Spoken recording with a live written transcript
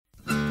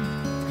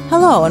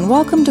Hello and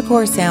welcome to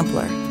Core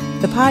Sampler,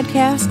 the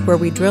podcast where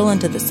we drill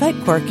into the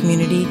Sitecore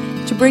community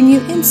to bring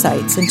you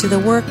insights into the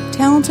work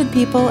talented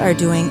people are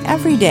doing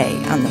every day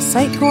on the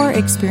Sitecore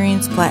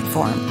Experience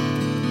platform.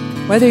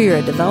 Whether you're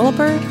a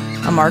developer,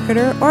 a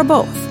marketer, or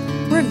both,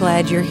 we're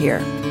glad you're here.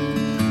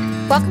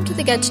 Welcome to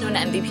the Get to Know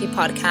an MVP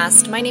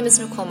podcast. My name is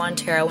Nicole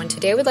Montero, and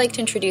today I would like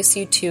to introduce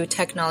you to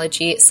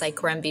Technology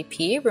Sitecore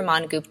MVP,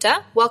 Raman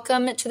Gupta.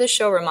 Welcome to the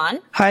show, Raman.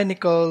 Hi,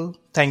 Nicole.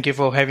 Thank you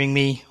for having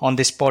me on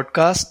this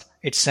podcast.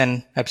 It's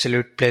an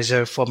absolute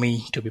pleasure for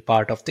me to be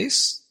part of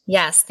this.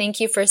 Yes, thank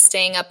you for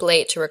staying up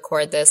late to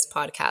record this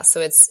podcast. So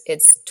it's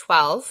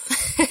 12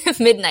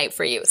 midnight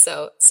for you.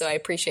 So I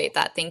appreciate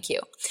that. Thank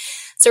you.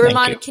 So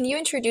Raman, can you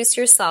introduce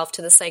yourself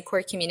to the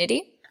Sitecore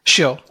community?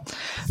 Sure.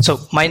 So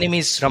my name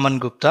is Raman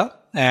Gupta,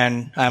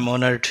 and I'm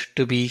honored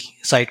to be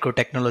Sitecore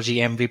Technology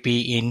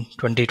MVP in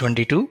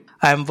 2022.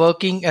 I'm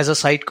working as a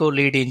Sitecore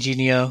lead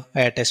engineer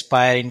at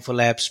Aspire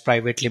Infolabs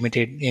Private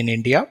Limited in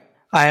India.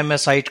 I am a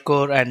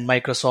Sitecore and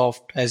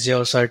Microsoft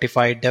Azure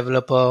certified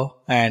developer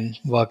and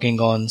working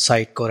on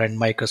Sitecore and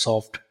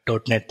Microsoft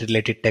 .NET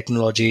related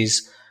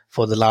technologies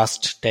for the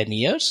last 10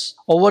 years.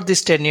 Over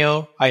this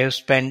tenure, I have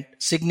spent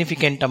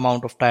significant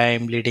amount of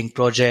time leading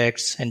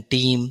projects and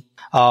team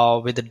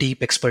with a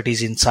deep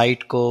expertise in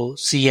Sitecore,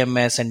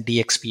 CMS and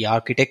DXP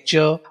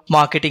architecture,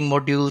 marketing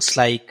modules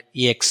like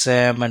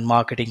EXM and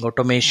marketing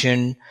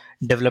automation,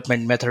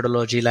 development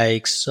methodology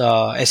like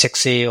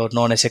SXA or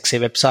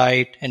non-SXA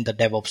website, and the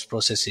DevOps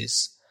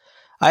processes.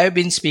 I have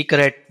been speaker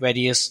at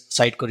various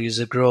Sitecore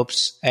user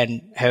groups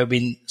and have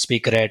been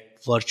speaker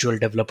at Virtual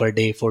Developer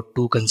Day for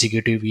 2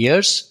 consecutive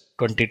years,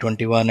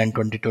 2021 and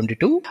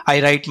 2022.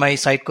 I write my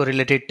Sitecore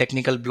related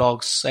technical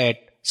blogs at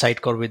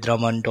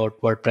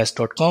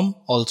sitecorewithraman.wordpress.com.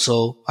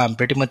 Also, I'm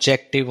pretty much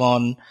active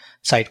on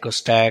Sitecore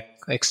Stack,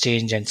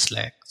 Exchange, and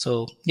Slack.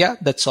 So yeah,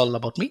 that's all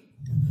about me.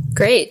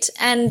 Great.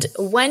 And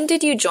when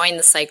did you join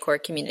the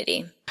Sitecore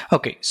community?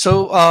 Okay,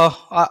 so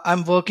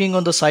I'm working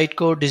on the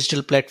Sitecore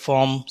digital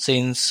platform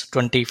since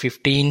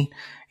 2015.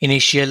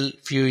 Initial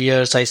few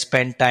years, I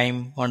spent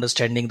time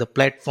understanding the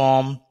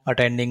platform,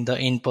 attending the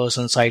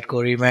in-person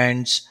Sitecore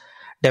events,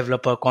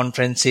 developer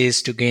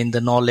conferences to gain the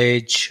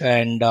knowledge,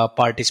 and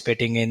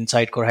participating in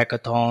Sitecore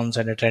hackathons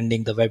and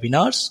attending the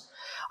webinars.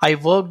 I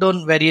worked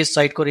on various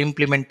Sitecore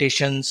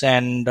implementations,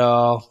 and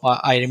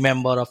I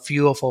remember a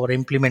few of our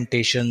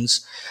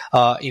implementations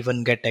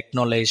even get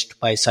acknowledged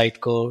by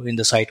Sitecore in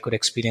the Sitecore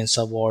Experience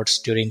Awards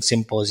during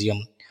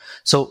Symposium.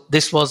 So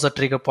this was the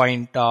trigger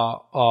point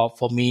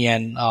for me,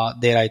 and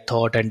there I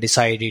thought and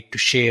decided to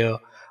share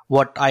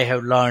what I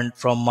have learned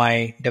from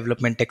my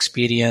development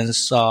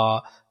experience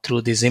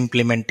through this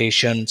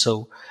implementation.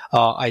 So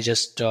I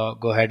just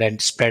go ahead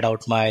and spread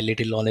out my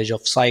little knowledge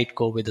of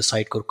Sitecore with the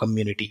Sitecore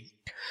community.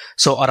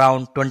 So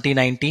around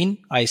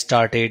 2019, I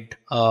started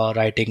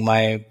writing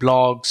my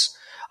blogs,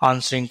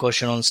 answering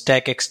questions on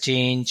Stack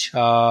Exchange,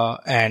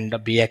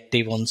 and be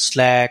active on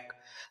Slack,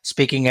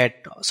 speaking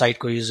at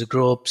Sitecore user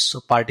groups,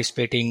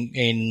 participating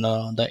in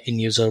the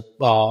in-user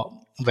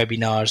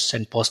webinars,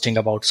 and posting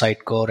about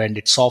Sitecore and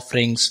its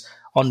offerings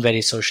on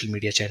various social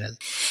media channels.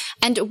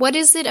 And what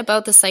is it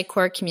about the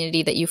Sitecore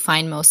community that you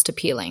find most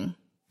appealing?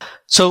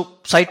 So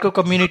Sitecore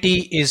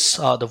community is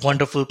the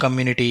wonderful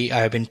community I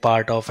have been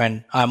part of,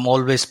 and I'm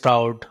always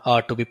proud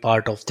to be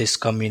part of this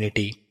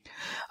community.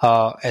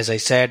 As I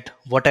said,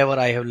 whatever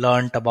I have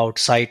learned about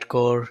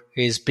Sitecore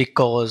is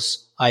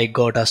because I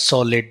got a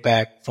solid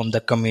back from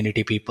the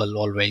community people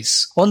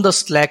always. On the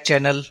Slack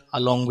channel,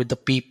 along with the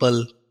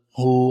people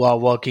who are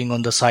working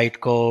on the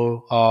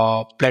Sitecore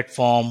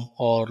platform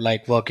or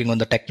like working on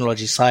the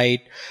technology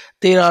side,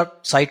 there are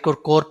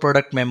Sitecore core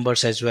product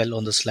members as well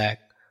on the Slack,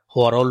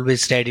 who are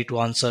always ready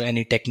to answer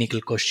any technical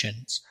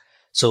questions.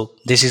 So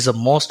this is the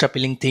most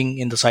appealing thing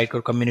in the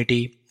Sitecore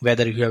community.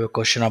 Whether you have a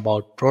question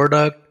about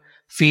product,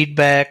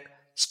 feedback,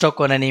 stuck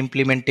on an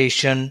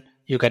implementation,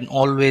 you can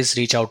always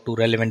reach out to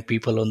relevant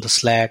people on the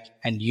Slack,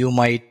 and you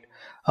might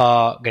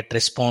get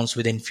response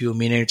within few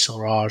minutes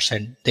or hours,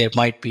 and there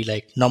might be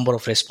like number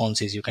of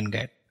responses you can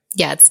get.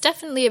 Yeah, it's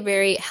definitely a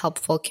very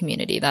helpful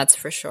community, that's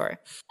for sure.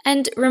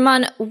 And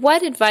Raman,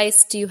 what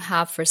advice do you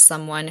have for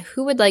someone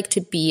who would like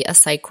to be a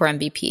Sitecore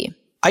MVP?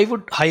 I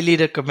would highly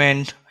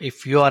recommend,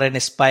 if you are an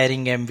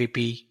aspiring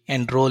MVP,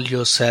 enroll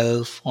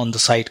yourself on the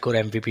Sitecore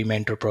MVP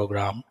Mentor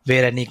Program,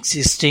 where an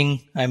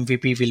existing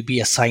MVP will be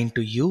assigned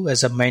to you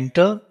as a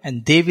mentor,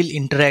 and they will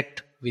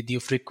interact with you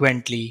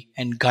frequently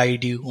and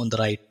guide you on the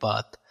right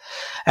path.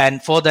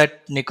 And for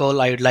that,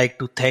 Nicole, I would like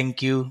to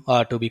thank you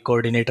to be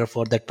coordinator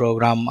for that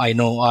program. I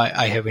know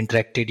I have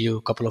interacted you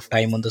a couple of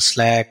times on the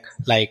Slack,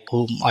 like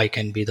whom I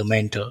can be the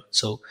mentor.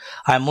 So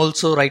I'm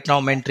also right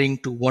now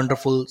mentoring 2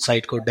 wonderful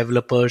Sitecore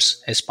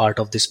developers as part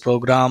of this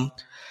program.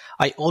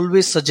 I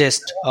always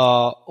suggest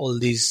all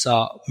these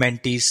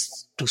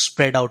mentees to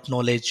spread out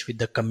knowledge with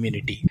the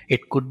community.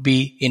 It could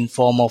be in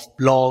form of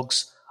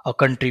blogs, a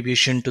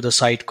contribution to the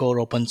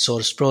Sitecore open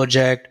source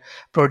project,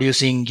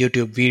 producing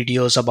YouTube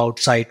videos about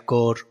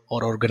Sitecore,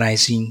 or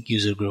organizing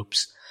user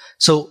groups.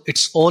 So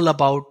it's all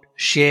about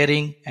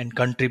sharing, and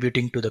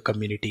contributing to the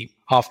community.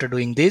 After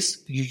doing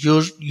this,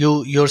 you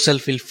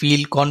yourself will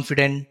feel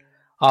confident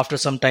after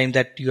some time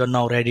that you are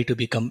now ready to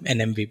become an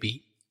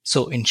MVP.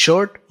 So in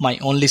short, my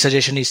only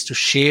suggestion is to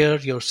share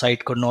your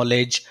Sitecore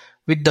knowledge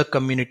with the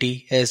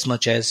community as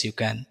much as you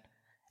can.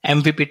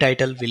 MVP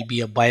title will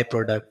be a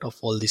byproduct of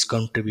all these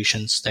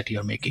contributions that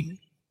you're making.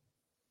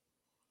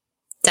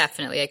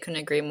 Definitely. I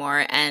couldn't agree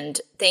more. And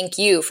thank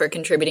you for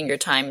contributing your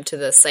time to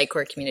the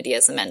Sitecore community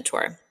as a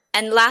mentor.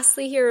 And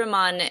lastly here,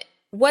 Raman,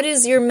 what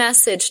is your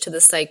message to the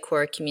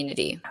Sitecore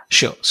community?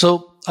 Sure.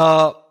 So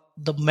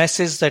the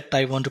message that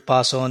I want to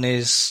pass on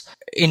is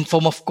in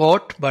form of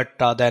quote, but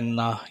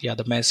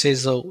the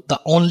message, the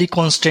only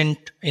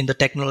constant in the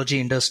technology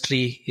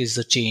industry is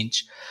the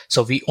change.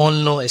 So we all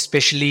know,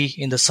 especially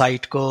in the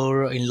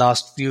Sitecore, in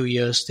last few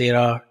years, there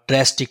are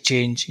drastic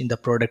change in the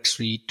product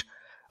suite.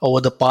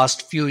 Over the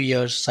past few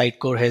years,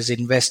 Sitecore has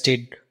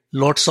invested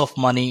lots of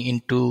money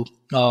into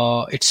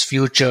its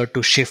future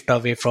to shift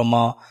away from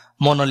a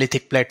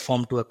monolithic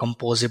platform to a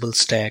composable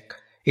stack.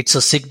 It's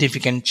a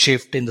significant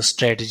shift in the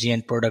strategy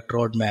and product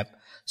roadmap.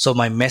 So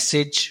my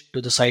message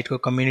to the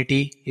Sitecore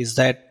community is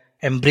that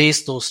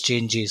embrace those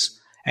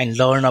changes and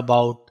learn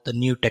about the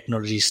new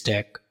technology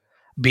stack,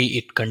 be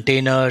it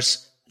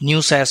containers,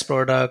 new SaaS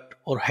product,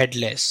 or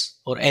headless,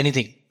 or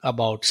anything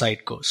about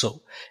Sitecore.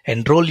 So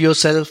enroll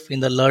yourself in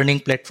the learning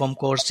platform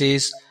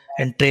courses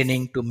and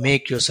training to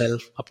make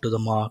yourself up to the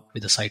mark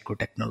with the Sitecore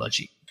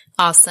technology.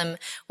 Awesome.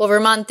 Well,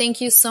 Raman,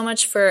 thank you so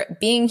much for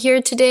being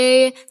here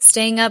today,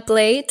 staying up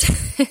late,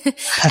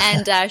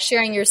 and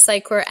sharing your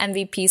Sitecore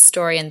MVP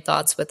story and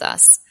thoughts with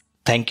us.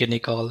 Thank you,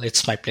 Nicole.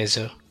 It's my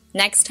pleasure.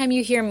 Next time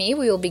you hear me,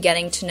 we will be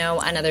getting to know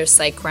another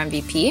Sitecore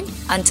MVP.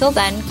 Until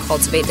then,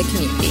 cultivate the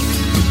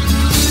community.